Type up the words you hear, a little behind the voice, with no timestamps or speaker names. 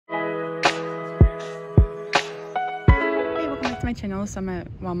to my channel, some at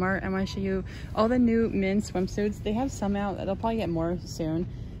Walmart. I want to show you all the new men's swimsuits. They have some out. They'll probably get more soon,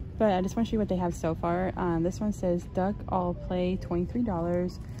 but I just want to show you what they have so far. This one says Duck All Play,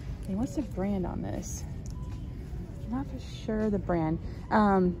 $23. And what's the brand on this? I'm not for sure the brand.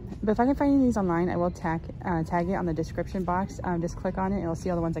 But if I can find any of these online, I will tag it on the description box. Just click on it and you'll see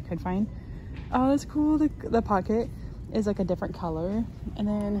all the ones I could find. Oh, that's cool. The pocket is like a different color. And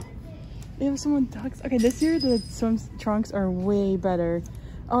then they have some with ducks. Okay, this year the swim trunks are way better.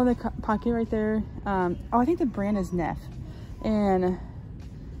 Oh, the pocket right there. Oh, I think the brand is Neff. And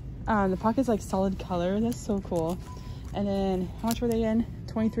the pocket's like solid color. That's so cool. And then how much were they in?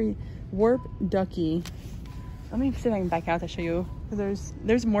 23. Warp Ducky. Let me see if I can back out to show you.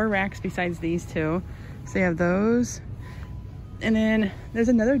 There's more racks besides these two. So you have those. And then there's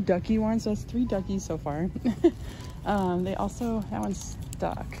another ducky one. So it's 3 duckies so far. They also, that one's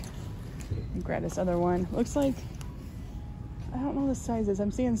stuck. Grab this other one. Looks like, I don't know the sizes.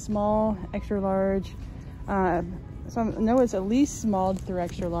 I'm seeing small, extra large. So I know it's at least small through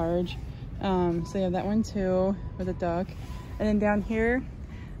extra large. So you have that one too with a duck. And then down here,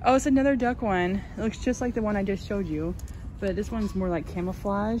 oh, it's another duck one. It looks just like the one I just showed you, but this one's more like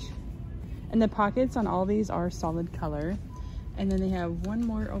camouflage. And the pockets on all these are solid color. And then they have one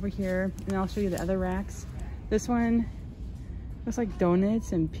more over here, and I'll show you the other racks. This one looks like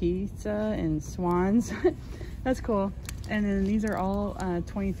donuts and pizza and swans. That's cool. And then these are all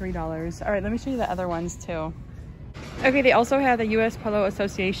 $23. All right, let me show you the other ones too. Okay, they also have the US Polo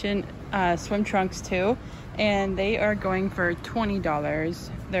Association swim trunks too, and they are going for $20.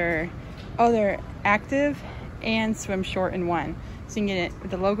 They're active and swim short in one. So you can get it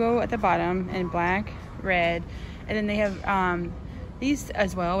with the logo at the bottom in black, red, and then they have these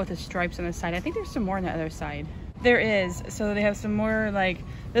as well with the stripes on the side. I think there's some more on the other side. There is. So they have some more, like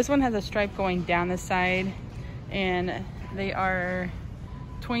this one has a stripe going down the side, and they are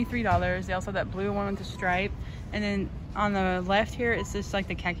 $23. They also have that blue one with the stripe, and then on the left here it's just like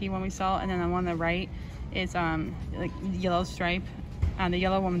the khaki one we saw, and then the one on the right is like yellow stripe. The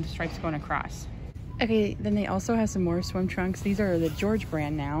yellow one with the stripes going across. Okay, then they also have some more swim trunks. These are the George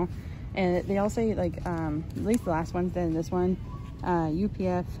brand now, and they all say like at least the last one's then this one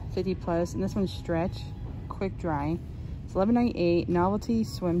UPF 50+, and this one's stretch quick dry. It's $11.98 novelty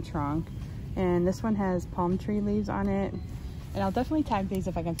swim trunk, and this one has palm tree leaves on it. And I'll definitely tag these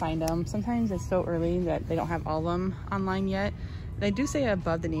if I can find them. Sometimes it's so early that they don't have all of them online yet. They do say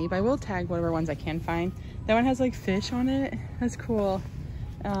above the knee, but I will tag whatever ones I can find. That one has like fish on it. That's cool.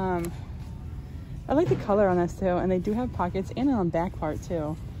 I like the color on this too, and they do have pockets and on the back part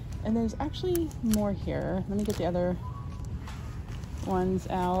too. And there's actually more here. Let me get the other ones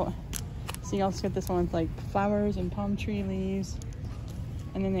out. So you also get this one with like flowers and palm tree leaves.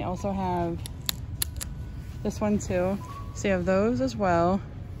 And then they also have this one too. So you have those as well.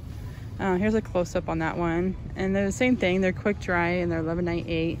 Here's a close-up on that one. And they're the same thing. They're quick dry and they're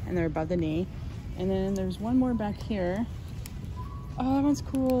 $11.98 and they're above the knee. And then there's one more back here. Oh, that one's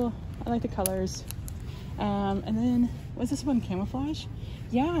cool. I like the colors. And then, was this one camouflage?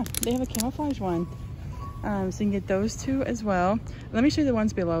 Yeah, they have a camouflage one. So you can get those two as well. Let me show you the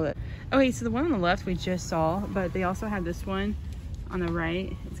ones below it. Okay, so the one on the left we just saw, but they also have this one on the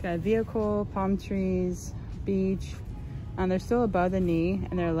right. It's got a vehicle, palm trees, beach. They're still above the knee,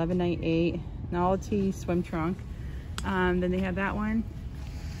 and they're $11.98 novelty swim trunk. Then they have that one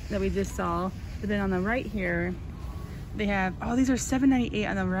that we just saw. But then on the right here, they have, oh, these are $7.98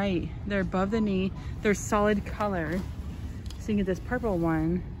 on the right. They're above the knee. They're solid color. So you can get this purple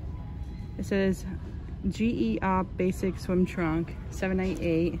one. It says GE Op Basic Swim Trunk,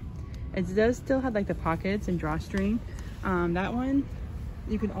 $7.98. It does still have like the pockets and drawstring. That one,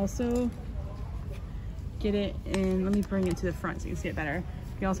 you can also get it in, let me bring it to the front so you can see it better.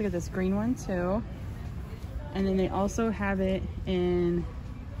 You can also get this green one too. And then they also have it in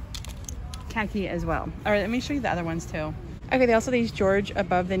khaki as well. All right, let me show you the other ones too. Okay, they also have these George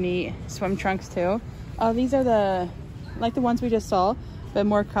above the knee swim trunks too. These are like the ones we just saw, but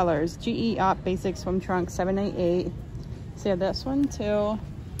more colors. GE Op Basic Swim Trunk, $7.98. So yeah, this one too.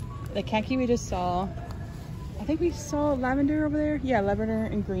 The khaki we just saw. I think we saw lavender over there. Yeah, lavender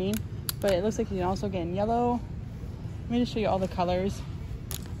and green. But it looks like you can also get in yellow. Let me just show you all the colors.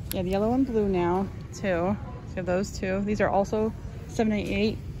 Yeah, the yellow and blue now too. So you have those two. These are also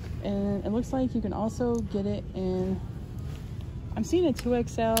 $7.98. And it looks like you can also get it in, I'm seeing a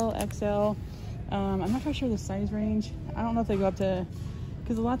 2XL, XL. I'm not quite sure the size range. I don't know if they go up to,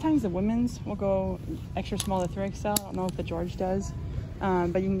 because a lot of times the women's will go extra small to 3XL. I don't know if the George does.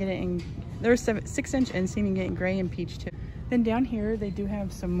 But you can get it in, there's 6-inch inseam, you can get it in gray and peach too. Then down here, they do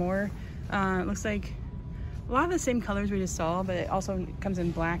have some more, it looks like A lot of the same colors we just saw, but it also comes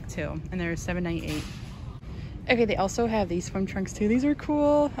in black too, and they're $7.98. Okay, they also have these swim trunks too. These are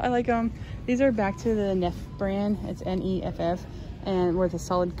cool. I like them. These are back to the Neff brand. It's N-E-F-F, and with a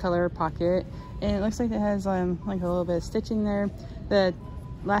solid color pocket. And it looks like it has like a little bit of stitching there. The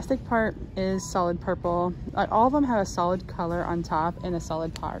elastic part is solid purple. All of them have a solid color on top and a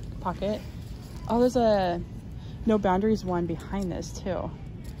solid pocket. Oh, there's a No Boundaries one behind this too.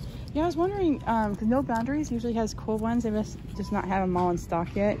 Yeah, I was wondering, because No Boundaries usually has cool ones. They must just not have them all in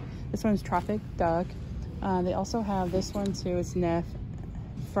stock yet. This one's Tropic Duck. They also have this one too. It's Neff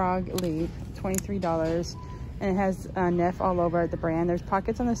Frog Leap, $23. And it has Neff all over the brand. There's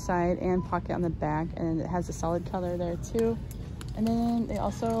pockets on the side and pocket on the back, and it has a solid color there too. And then they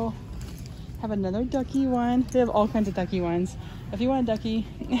also have another ducky one. They have all kinds of ducky ones. If you want a ducky,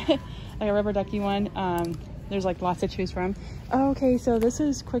 like a rubber ducky one, there's like lots to choose from. Okay, so this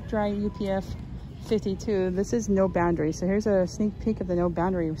is Quick Dry UPF 52. This is No Boundary. So here's a sneak peek of the No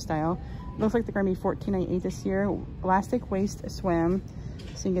Boundary style. It looks like they're gonna be $14.98 this year. Elastic waist swim.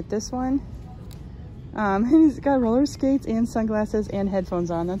 So you can get this one. He's got roller skates and sunglasses and headphones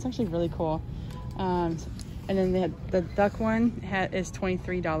on. That's actually really cool. And then the duck one is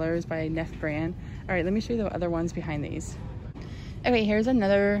 $23 by Neff brand. All right, let me show you the other ones behind these. Okay, here's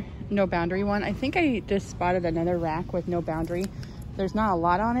another No Boundary one. I think I just spotted another rack with No Boundary. There's not a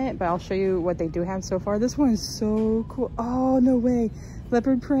lot on it, but I'll show you what they do have so far. This one is so cool. Oh, no way.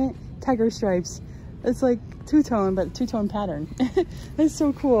 Leopard print, tiger stripes. It's like two-tone, but two-tone pattern. That's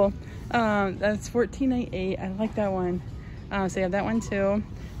so cool. That's $14.98. I like that one. So you have that one too.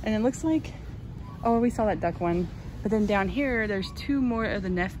 And it looks like, oh, we saw that duck one. But then down here, there's two more of the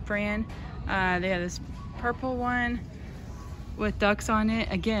Neff brand. They have this purple one with ducks on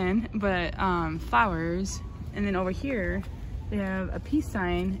it again, but flowers. And then over here, they have a peace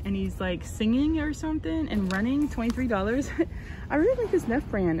sign, and he's like singing or something and running, $23. I really like this Neff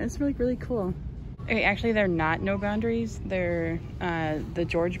brand. It's really, really cool. Okay, actually, they're not No Boundaries. They're the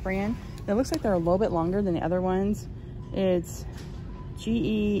George brand. It looks like they're a little bit longer than the other ones. It's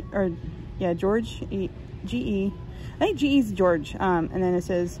GE, or yeah, George, GE. I think GE's George. And then it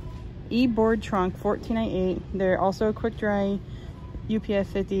says E-board trunk, $14.98. They're also Quick Dry UPF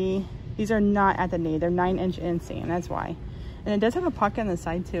 50. These are not at the knee. They're 9-inch inseam. That's why. And it does have a pocket on the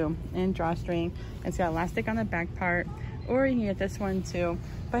side too, and drawstring. It's got elastic on the back part. Or you can get this one too.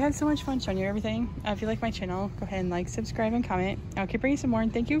 But I had so much fun showing you everything. If you like my channel, go ahead and like, subscribe, and comment. I'll keep bringing some more,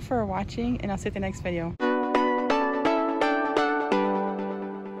 and thank you for watching, and I'll see you at the next video.